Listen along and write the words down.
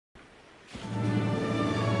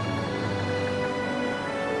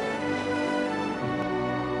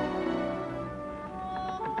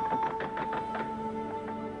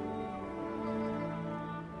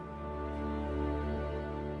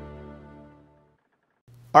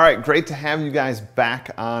All right, great to have you guys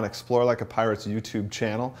back on Explore Like a Pirate's YouTube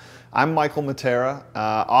channel. I'm MrMatera,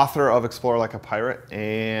 author of Explore Like a Pirate,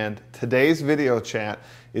 and today's video chat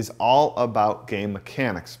is all about game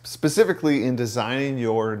mechanics. Specifically in designing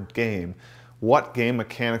your game, what game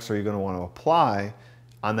mechanics are you going to want to apply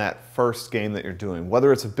on that first game that you're doing?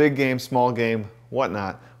 Whether it's a big game, small game,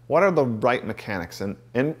 whatnot, what are the right mechanics? And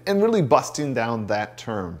really busting down that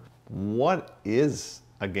term. What is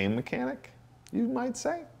a game mechanic, you might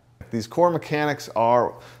say? These core mechanics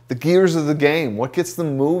are the gears of the game. What gets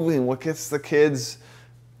them moving? What gets the kids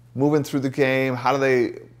moving through the game?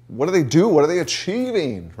 What do they do? What are they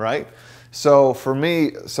achieving, right? So for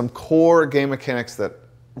me, some core game mechanics that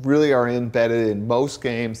really are embedded in most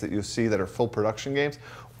games that you see that are full production games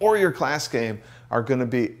or your class game are going to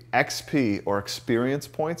be XP, or experience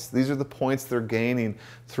points. These are the points they're gaining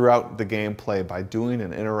throughout the gameplay by doing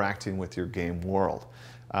and interacting with your game world.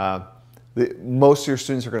 Most of your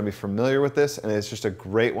students are going to be familiar with this, and it's just a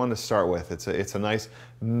great one to start with. It's a nice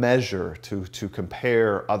measure to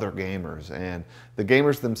compare other gamers, and the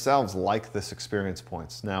gamers themselves like this experience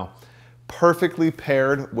points. Now, perfectly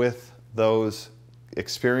paired with those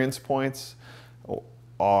experience points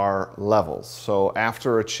are levels. So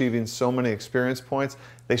after achieving so many experience points,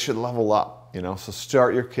 they should level up, So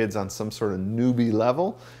start your kids on some sort of newbie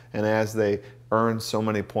level, and as they earn so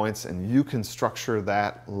many points, and you can structure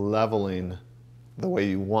that leveling the way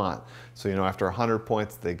you want. So, after 100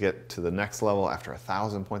 points, they get to the next level. After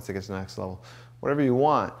 1,000 points, they get to the next level. Whatever you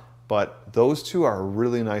want. But those two are a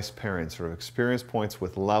really nice pairing. Sort of experience points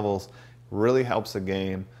with levels really helps a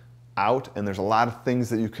game out, and there's a lot of things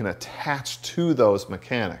that you can attach to those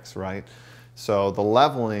mechanics, right? So the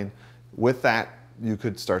leveling, with that, you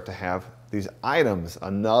could start to have these items,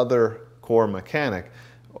 another core mechanic.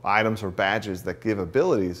 Items or badges that give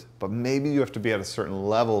abilities, but maybe you have to be at a certain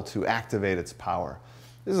level to activate its power.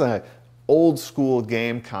 This is an old school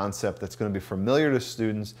game concept that's going to be familiar to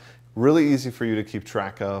students, really easy for you to keep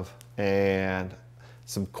track of, and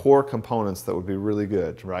some core components that would be really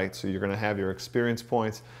good, right? So you're going to have your experience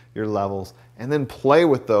points, your levels, and then play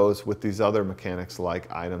with those with these other mechanics like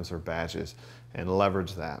items or badges and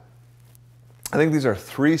leverage that. I think these are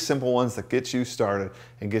three simple ones that get you started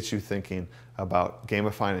and get you thinking about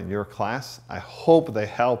gamifying in your class. I hope they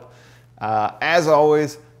help. As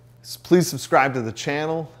always, please subscribe to the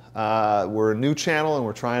channel. We're a new channel and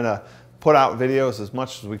we're trying to put out videos as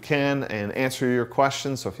much as we can and answer your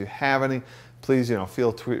questions. So if you have any, please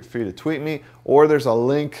feel free to tweet me, or there's a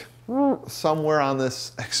link somewhere on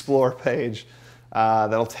this Explore page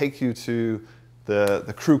that'll take you to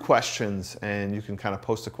the crew questions, and you can kind of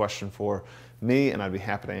post a question for me and I'd be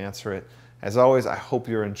happy to answer it. As always, I hope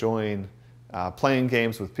you're enjoying playing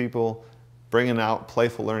games with people, bringing out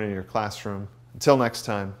playful learning in your classroom. Until next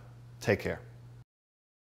time, take care.